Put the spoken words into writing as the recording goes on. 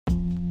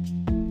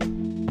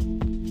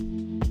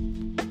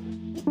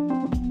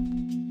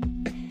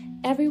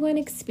everyone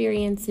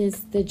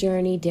experiences the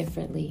journey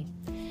differently.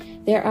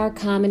 There are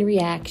common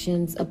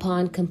reactions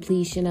upon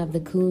completion of the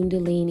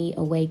Kundalini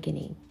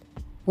awakening.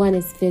 One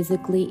is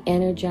physically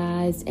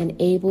energized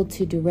and able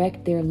to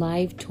direct their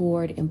life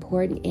toward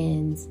important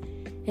ends,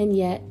 and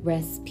yet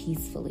rest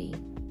peacefully.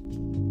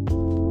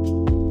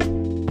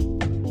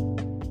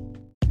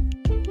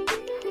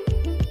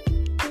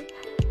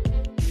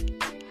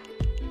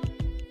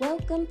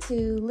 Welcome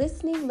to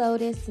Listening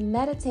Lotus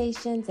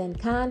Meditations and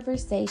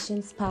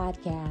Conversations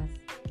podcast,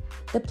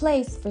 the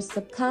place for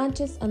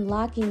subconscious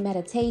unlocking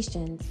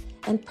meditations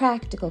and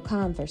practical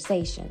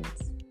conversations.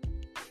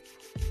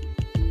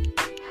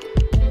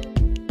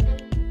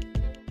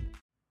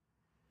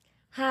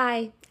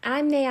 Hi,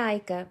 I'm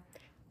Naika,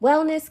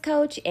 wellness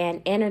coach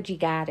and energy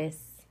goddess.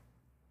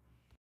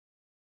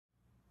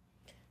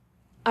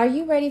 Are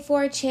you ready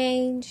for a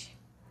change?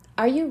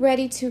 Are you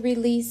ready to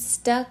release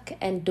stuck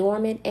and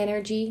dormant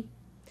energy?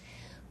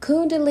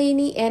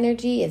 Kundalini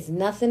energy is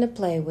nothing to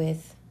play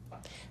with.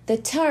 The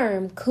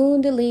term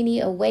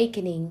Kundalini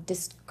awakening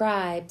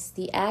describes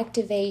the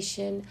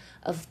activation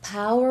of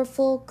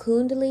powerful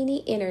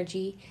Kundalini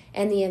energy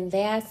and the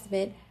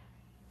advancement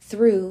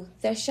through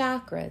the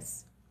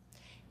chakras.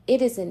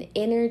 It is an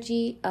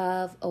energy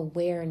of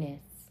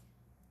awareness.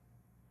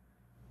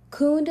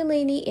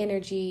 Kundalini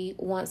energy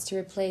wants to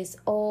replace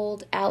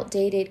old,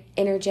 outdated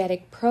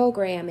energetic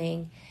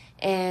programming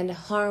and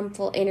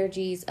harmful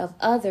energies of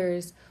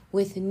others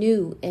with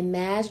new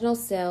imaginal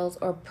cells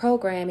or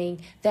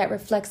programming that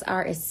reflects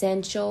our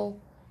essential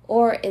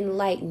or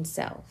enlightened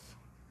self.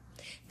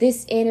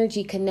 This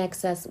energy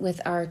connects us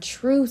with our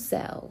true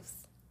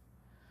selves.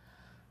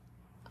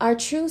 Our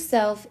true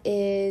self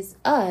is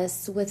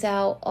us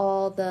without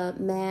all the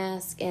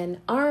mask and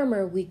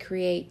armor we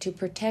create to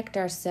protect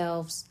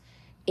ourselves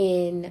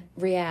in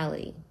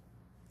reality.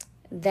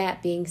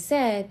 That being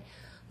said,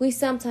 we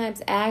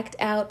sometimes act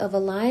out of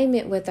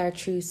alignment with our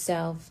true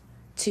self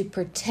to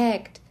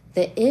protect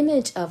the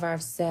image of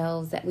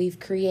ourselves that we've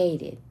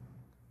created.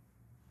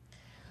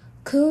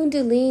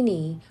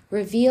 Kundalini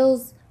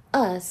reveals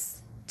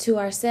us to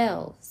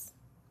ourselves,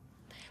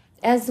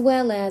 as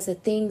well as the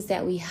things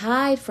that we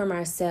hide from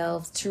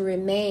ourselves to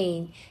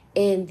remain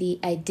in the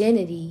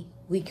identity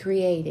we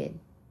created.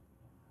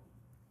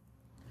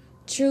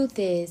 Truth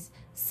is,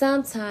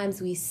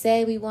 sometimes we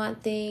say we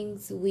want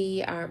things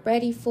we aren't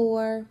ready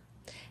for,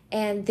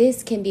 and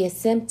this can be a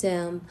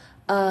symptom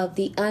of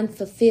the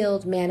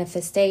unfulfilled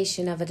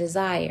manifestation of a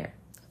desire.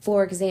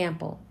 For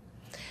example,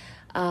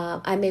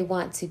 I may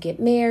want to get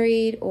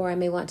married or I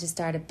may want to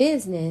start a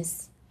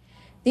business.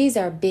 These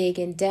are big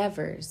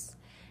endeavors,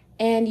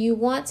 and you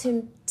want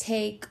to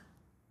take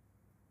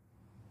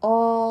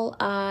all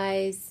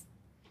eyes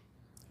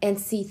and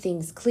see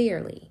things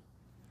clearly.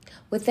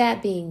 With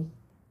that being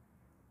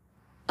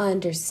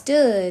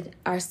understood,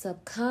 our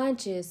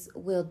subconscious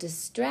will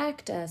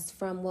distract us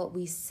from what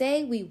we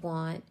say we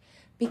want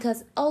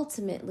because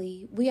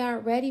ultimately we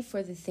aren't ready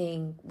for the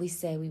thing we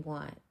say we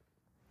want.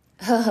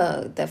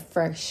 Oh, the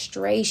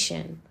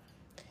frustration.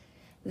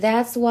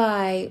 That's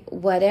why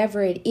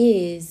whatever it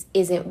is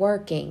isn't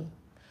working.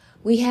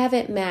 We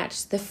haven't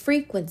matched the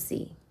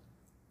frequency.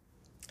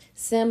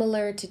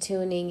 Similar to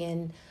tuning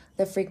in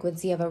the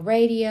frequency of a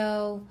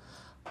radio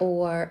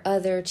or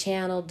other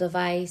channel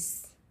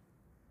device.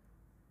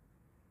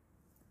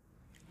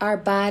 Our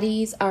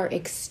bodies are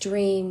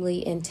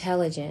extremely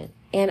intelligent,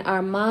 and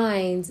our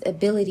mind's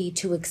ability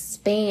to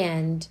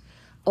expand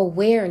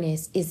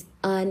awareness is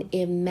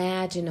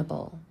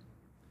unimaginable.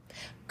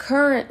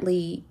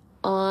 Currently,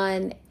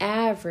 on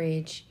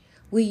average,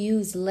 we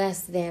use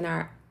less than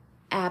our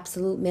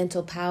absolute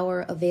mental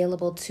power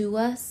available to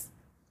us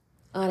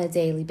on a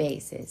daily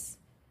basis.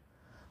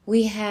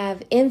 We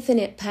have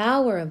infinite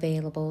power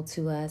available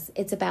to us.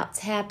 It's about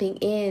tapping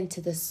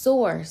into the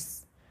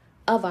source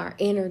of our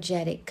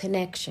energetic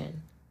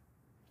connection.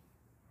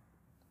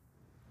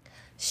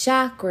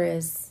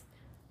 Chakras,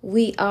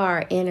 we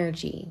are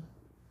energy.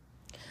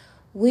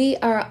 We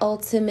are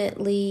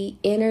ultimately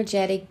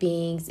energetic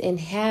beings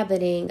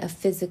inhabiting a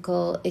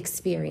physical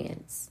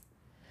experience.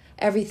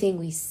 Everything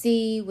we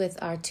see with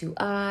our two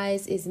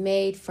eyes is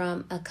made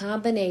from a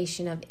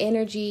combination of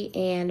energy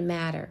and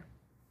matter.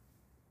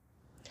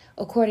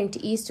 According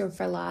to Eastern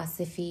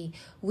philosophy,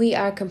 we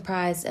are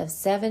comprised of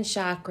 7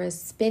 chakras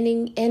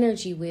spinning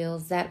energy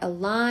wheels that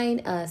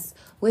align us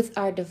with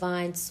our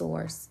divine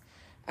source,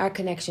 our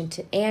connection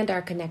to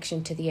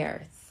the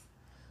earth.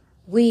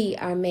 We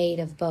are made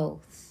of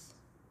both.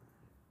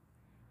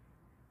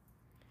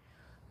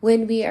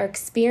 When we are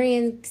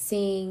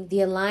experiencing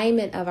the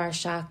alignment of our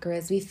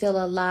chakras, we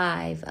feel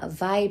alive,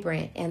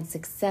 vibrant, and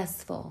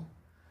successful.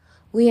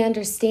 We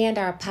understand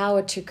our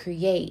power to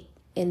create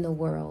in the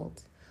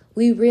world.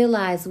 We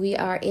realize we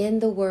are in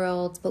the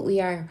world, but we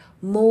are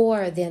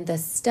more than the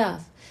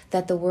stuff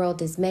that the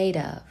world is made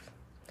of.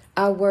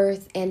 Our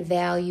worth and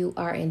value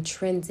are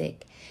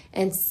intrinsic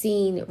and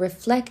seen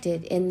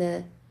reflected in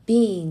the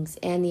beings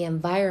and the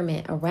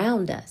environment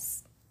around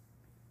us.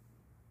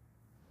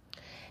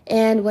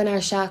 And when our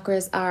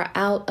chakras are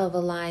out of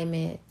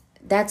alignment,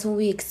 That's when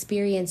we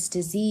experience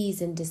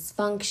disease and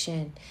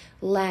dysfunction,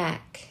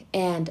 lack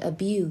and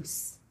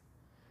abuse.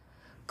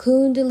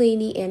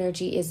 Kundalini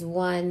energy is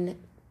one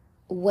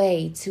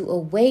way to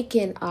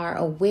awaken our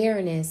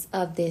awareness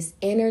of this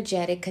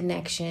energetic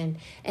connection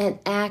and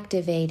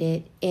activate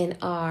it in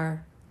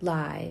our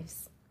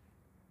lives.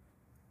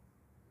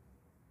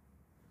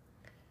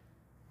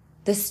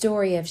 The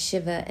story of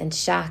Shiva and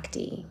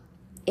Shakti.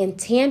 In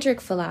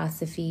Tantric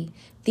philosophy,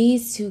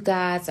 these two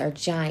gods are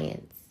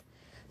giants.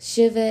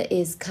 Shiva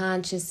is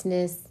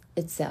consciousness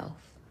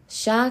itself.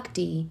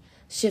 Shakti,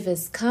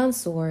 Shiva's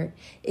consort,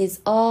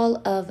 is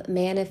all of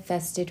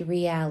manifested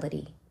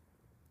reality.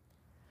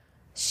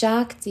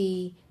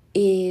 Shakti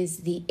is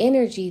the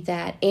energy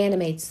that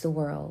animates the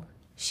world.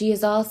 She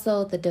is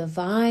also the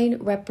divine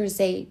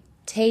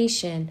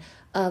representation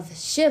of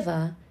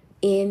Shiva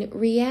in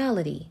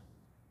reality.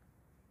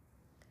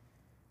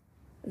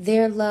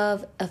 Their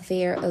love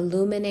affair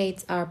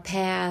illuminates our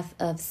path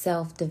of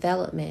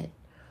self-development,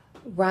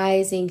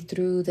 rising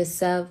through the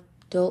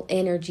subtle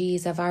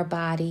energies of our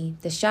body,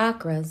 the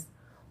chakras,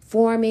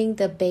 forming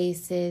the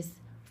basis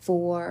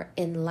for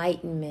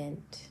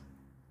enlightenment.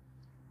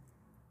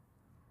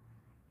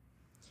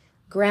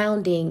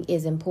 Grounding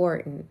is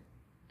important.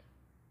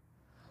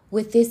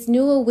 With this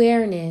new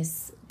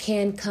awareness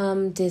can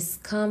come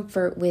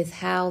discomfort with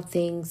how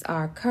things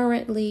are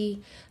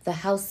currently. The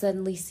house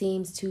suddenly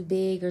seems too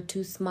big or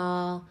too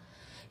small.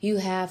 You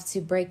have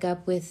to break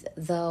up with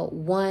the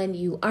one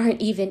you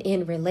aren't even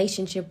in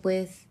relationship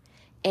with.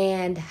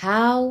 And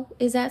how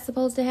is that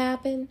supposed to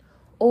happen?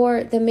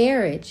 Or the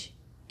marriage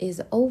is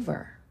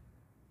over.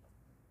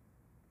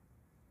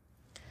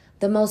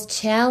 The most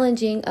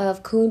challenging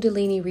of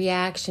Kundalini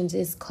reactions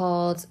is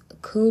called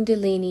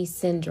Kundalini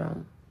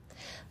syndrome.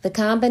 The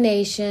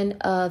combination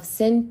of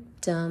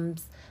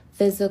symptoms,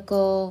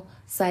 physical,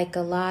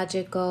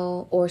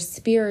 psychological, or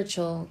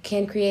spiritual,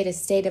 can create a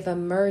state of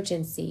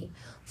emergency,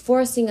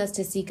 forcing us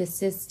to seek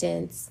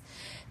assistance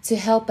to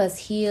help us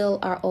heal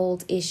our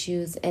old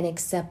issues and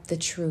accept the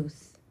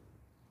truth.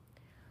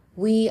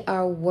 We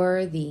are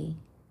worthy,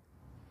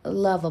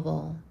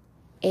 lovable,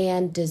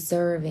 and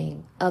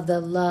deserving of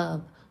the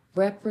love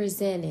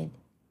represented,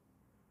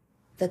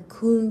 the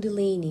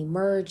Kundalini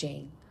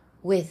merging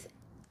with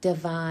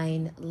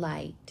divine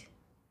light.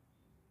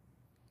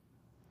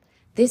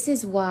 This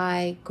is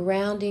why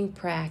grounding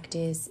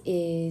practice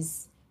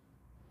is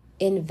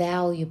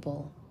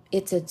invaluable.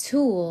 It's a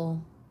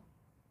tool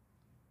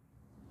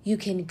you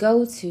can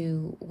go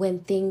to when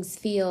things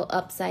feel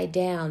upside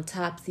down,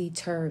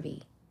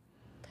 topsy-turvy,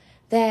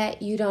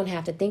 that you don't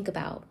have to think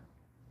about.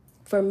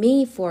 For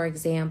me, for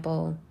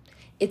example,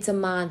 it's a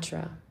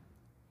mantra.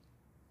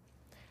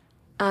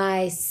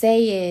 I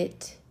say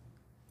it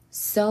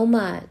so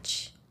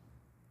much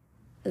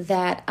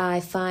that I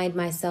find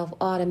myself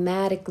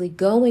automatically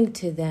going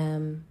to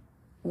them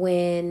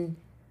when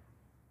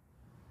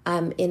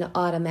I'm in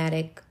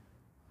automatic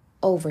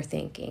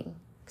overthinking.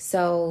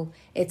 So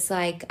it's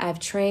like I've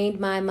trained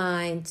my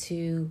mind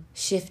to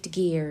shift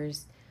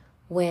gears.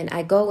 When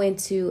I go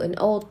into an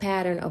old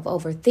pattern of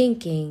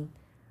overthinking,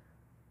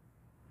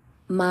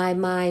 my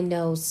mind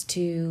knows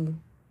to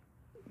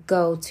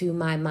go to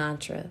my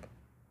mantra.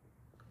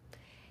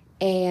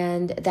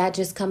 And that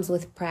just comes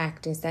with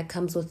practice. That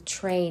comes with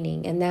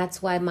training. And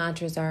that's why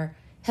mantras are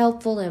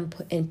helpful and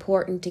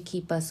important to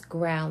keep us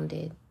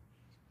grounded.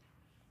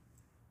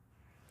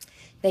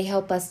 They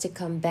help us to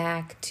come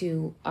back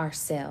to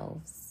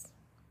ourselves.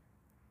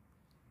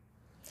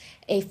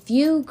 A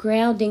few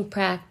grounding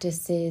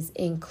practices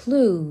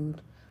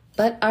include,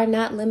 but are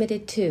not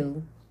limited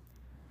to,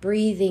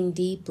 breathing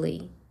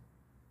deeply,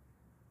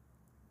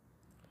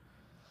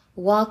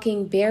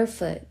 walking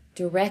barefoot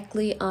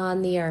directly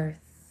on the earth,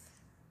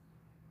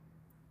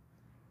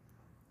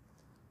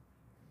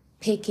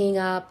 picking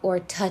up or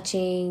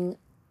touching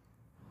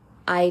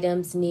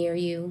items near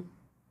you,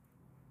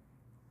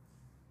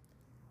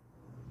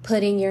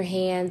 putting your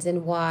hands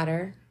in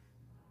water,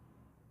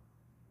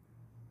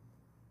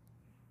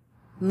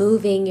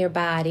 moving your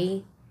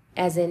body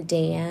as in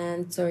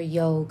dance or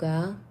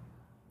yoga.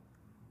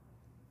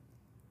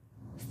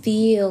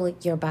 Feel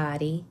your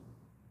body.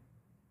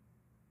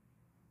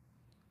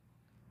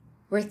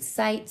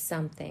 Recite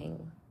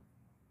something.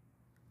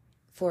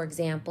 For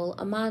example,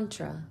 a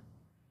mantra.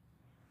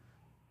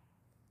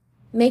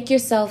 Make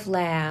yourself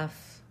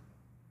laugh.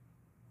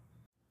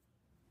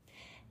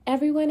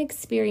 Everyone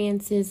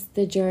experiences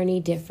the journey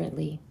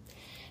differently.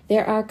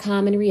 There are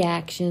common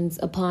reactions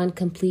upon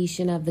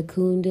completion of the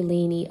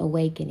Kundalini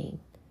awakening.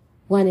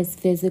 One is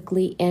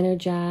physically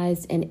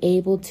energized and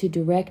able to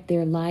direct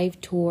their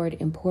life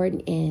toward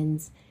important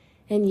ends,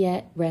 and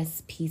yet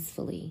rests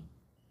peacefully.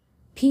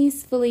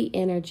 Peacefully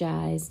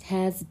energized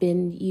has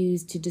been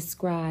used to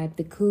describe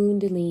the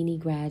Kundalini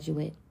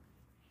graduate.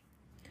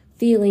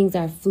 Feelings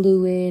are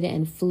fluid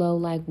and flow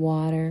like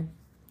water.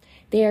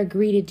 They are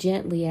greeted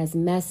gently as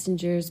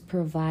messengers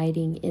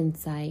providing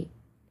insight.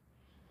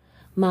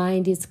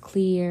 Mind is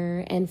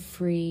clear and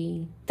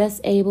free, thus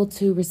able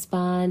to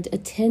respond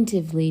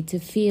attentively to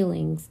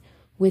feelings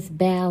with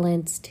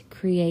balanced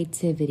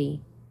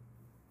creativity.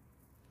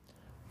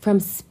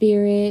 From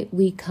spirit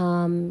we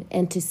come,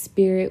 and to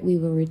spirit we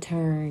will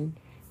return.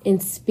 In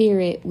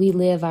spirit we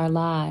live our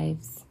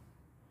lives.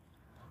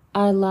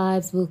 Our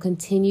lives will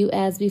continue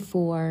as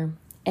before,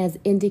 as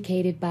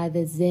indicated by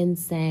the Zen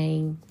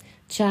saying,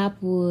 chop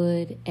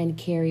wood and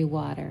carry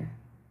water.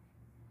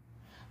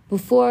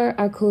 Before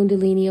our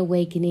Kundalini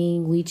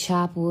awakening, we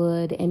chop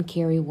wood and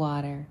carry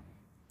water.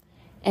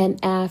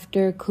 And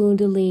after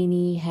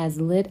Kundalini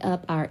has lit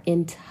up our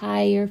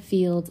entire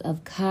field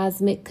of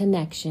cosmic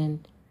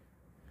connection,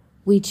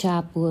 we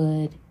chop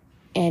wood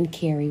and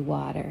carry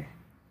water.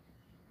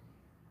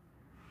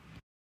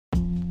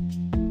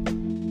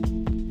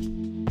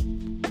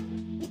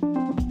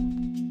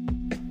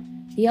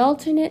 The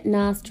alternate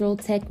nostril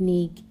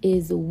technique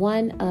is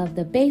one of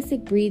the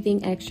basic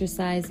breathing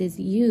exercises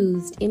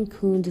used in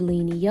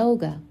Kundalini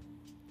Yoga.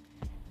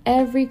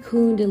 Every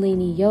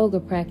Kundalini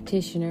Yoga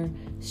practitioner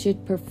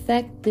should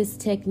perfect this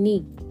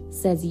technique,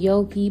 says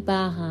Yogi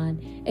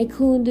Bhajan, a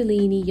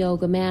Kundalini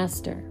Yoga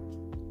master.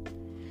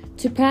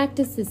 To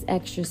practice this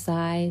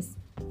exercise,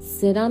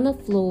 sit on the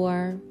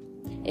floor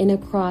in a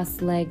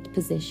cross-legged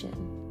position.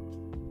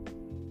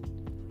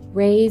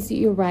 Raise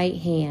your right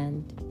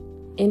hand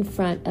in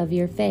front of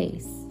your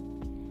face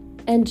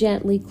and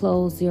gently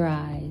close your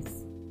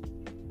eyes.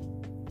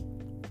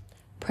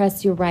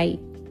 Press your right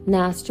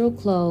nostril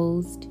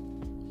closed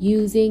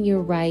using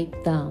your right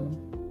thumb.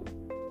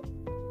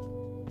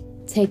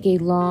 Take a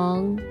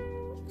long,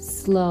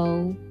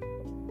 slow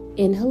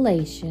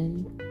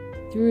inhalation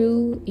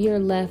through your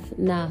left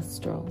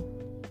nostril.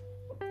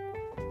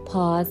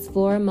 Pause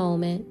for a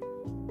moment.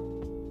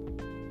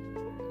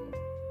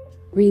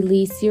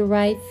 Release your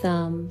right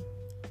thumb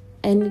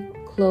and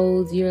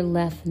close your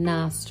left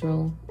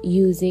nostril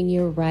using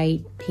your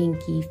right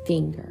pinky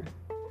finger.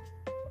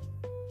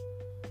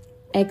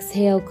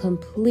 Exhale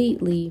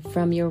completely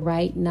from your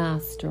right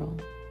nostril.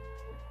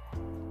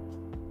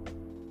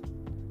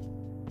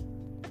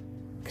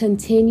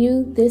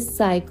 Continue this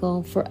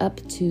cycle for up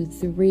to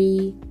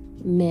 3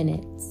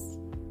 minutes.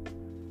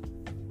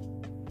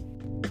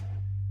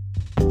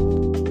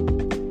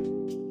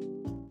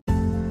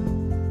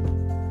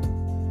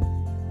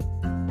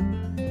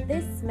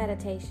 This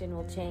meditation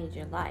will change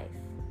your life.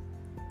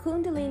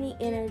 Kundalini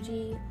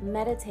Energy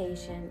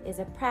Meditation is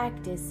a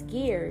practice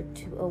geared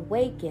to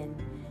awaken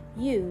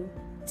you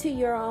to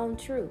your own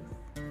truth.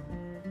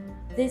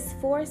 This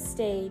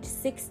 4-stage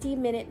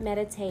 60-minute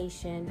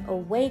meditation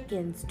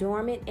awakens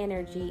dormant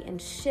energy and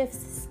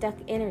shifts stuck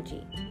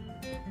energy.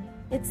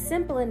 It's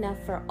simple enough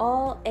for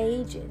all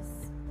ages.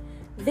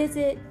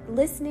 Visit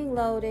Listening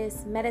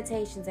Lotus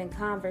Meditations and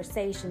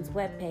Conversations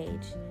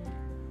webpage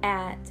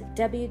at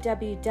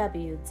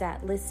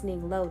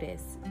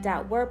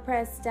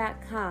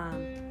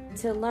www.listeninglotus.wordpress.com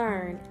to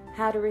learn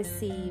how to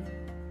receive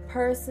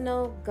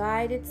personal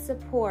guided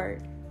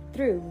support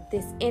through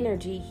this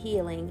energy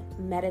healing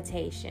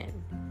meditation.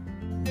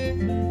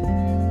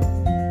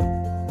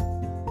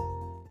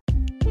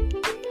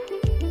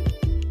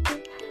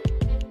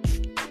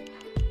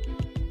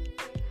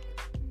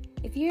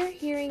 If you're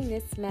hearing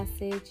this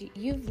message,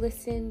 you've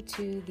listened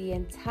to the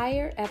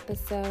entire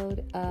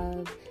episode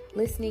of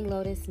Listening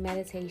Lotus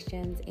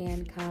Meditations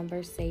and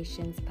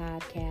Conversations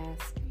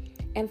podcast.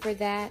 And for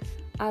that,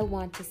 I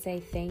want to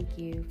say thank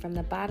you from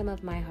the bottom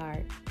of my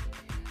heart.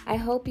 I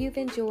hope you've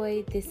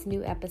enjoyed this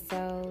new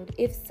episode.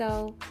 If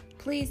so,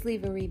 please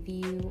leave a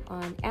review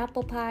on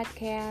Apple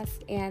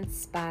Podcasts and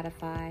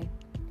Spotify.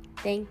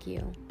 Thank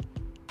you.